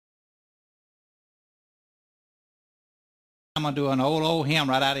I'm going to do an old hymn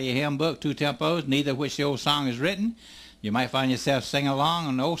right out of your hymn book, two tempos, neither of which the old song is written. You might find yourself singing along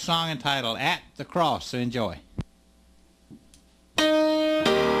on an old song entitled At the Cross, so enjoy.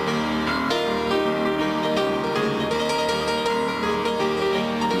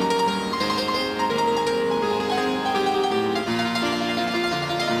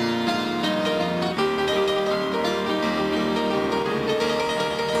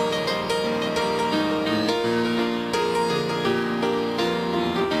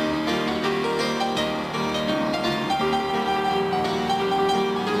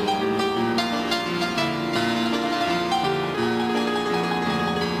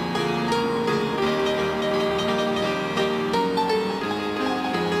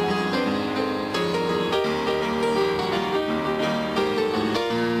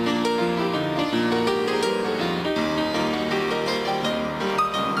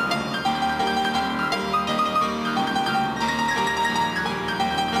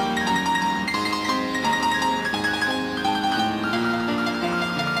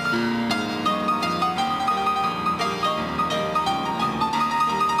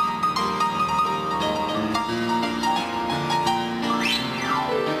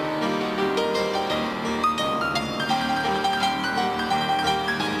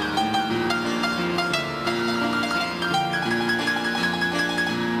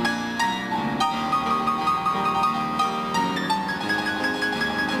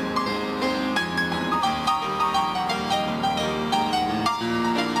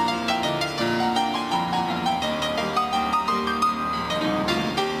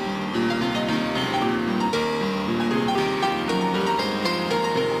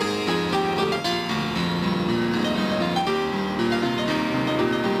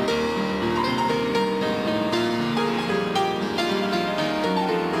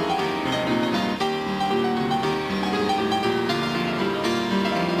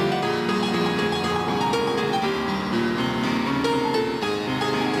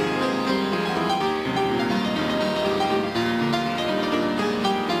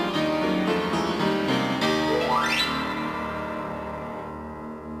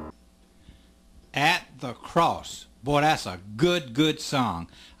 At the Cross. Boy, that's a good song.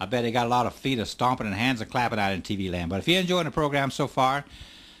 I bet they got a lot of feet stomping and hands clapping out in TV land. But if you're enjoying the program so far,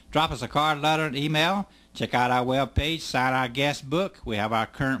 drop us a card, letter, and email. Check out our webpage, sign our guest book. We have our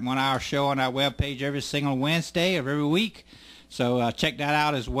current 1-hour show on our webpage every single Wednesday of every week. So check that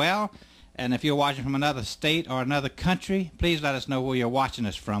out as well. And if you're watching from another state or another country, please let us know where you're watching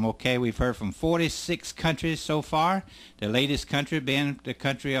us from, okay? We've heard from 46 countries so far, the latest country being the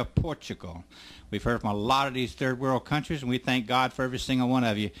country of Portugal. We've heard from a lot of these third world countries, and we thank God for every single one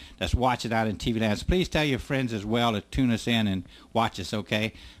of you that's watching out in TV land. So please tell your friends as well to tune us in and watch us,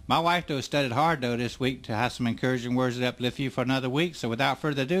 okay? My wife, though, studied hard, though, this week to have some encouraging words that uplift you for another week. So without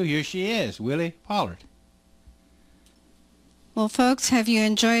further ado, here she is, Willie Pollard. Well, folks, have you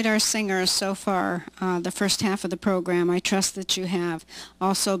enjoyed our singers so far, the first half of the program? I trust that you have.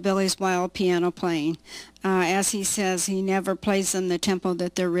 Also, Billy's wild piano playing. As he says, he never plays in the tempo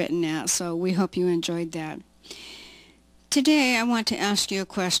that they're written at, so we hope you enjoyed that. Today, I want to ask you a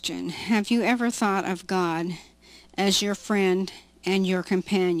question. Have you ever thought of God as your friend and your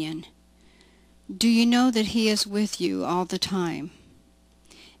companion? Do you know that He is with you all the time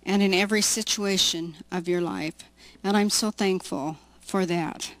and in every situation of your life? And I'm so thankful for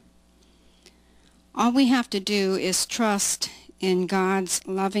that. All we have to do is trust in God's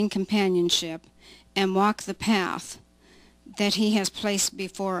loving companionship and walk the path that He has placed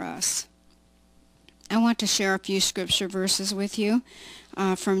before us. I want to share a few scripture verses with you.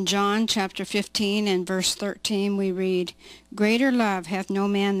 From John chapter 15 and verse 13 we read, "Greater love hath no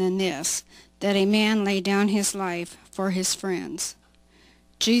man than this, that a man lay down his life for his friends."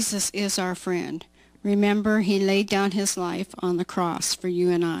 Jesus is our friend. Remember, He laid down His life on the cross for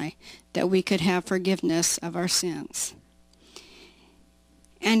you and I, that we could have forgiveness of our sins.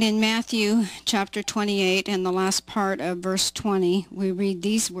 And in Matthew chapter 28 and the last part of verse 20, we read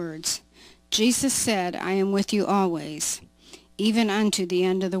these words, "Jesus said, I am with you always, even unto the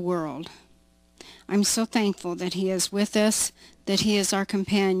end of the world." I'm so thankful that He is with us, that He is our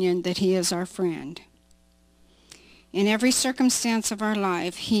companion, that He is our friend. In every circumstance of our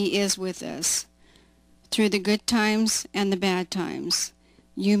life, He is with us, through the good times and the bad times.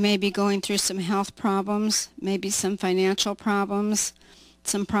 You may be going through some health problems, maybe some financial problems,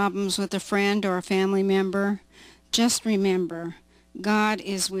 some problems with a friend or a family member. Just remember, God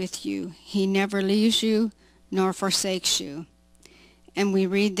is with you. He never leaves you nor forsakes you. And we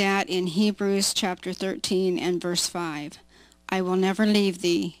read that in Hebrews chapter 13 and verse 5. I will never leave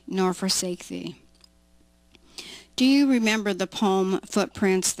thee nor forsake thee. Do you remember the poem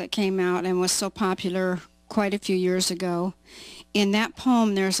Footprints that came out and was so popular quite a few years ago? In that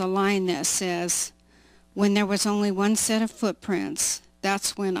poem there's a line that says, "When there was only one set of footprints,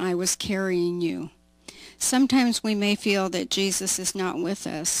 that's when I was carrying you." Sometimes we may feel that Jesus is not with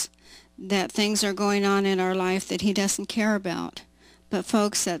us, that things are going on in our life that he doesn't care about. But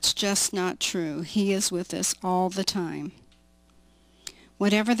folks, that's just not true. He is with us all the time.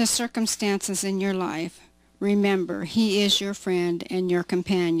 Whatever the circumstances in your life, remember, he is your friend and your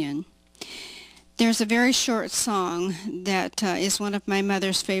companion. There's a very short song that is one of my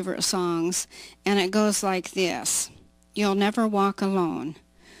mother's favorite songs, and it goes like this. You'll never walk alone.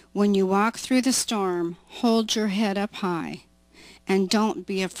 When you walk through the storm, hold your head up high, and don't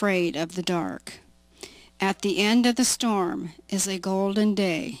be afraid of the dark. At the end of the storm is a golden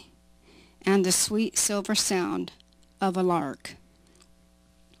day, and the sweet silver sound of a lark.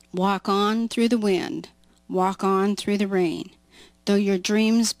 Walk on through the wind, walk on through the rain, though your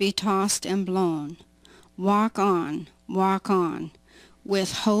dreams be tossed and blown. Walk on,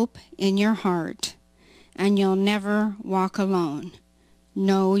 with hope in your heart, and you'll never walk alone.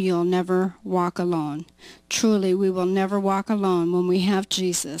 No, you'll never walk alone. Truly, we will never walk alone when we have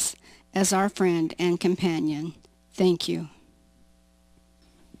Jesus as our friend and companion. Thank you.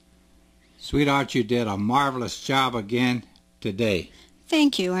 Sweetheart, you did a marvelous job again today.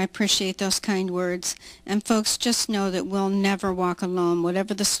 Thank you. I appreciate those kind words. And folks, just know that we'll never walk alone.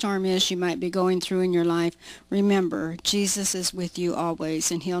 Whatever the storm is you might be going through in your life, remember, Jesus is with you always,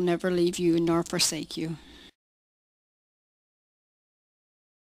 and he'll never leave you nor forsake you.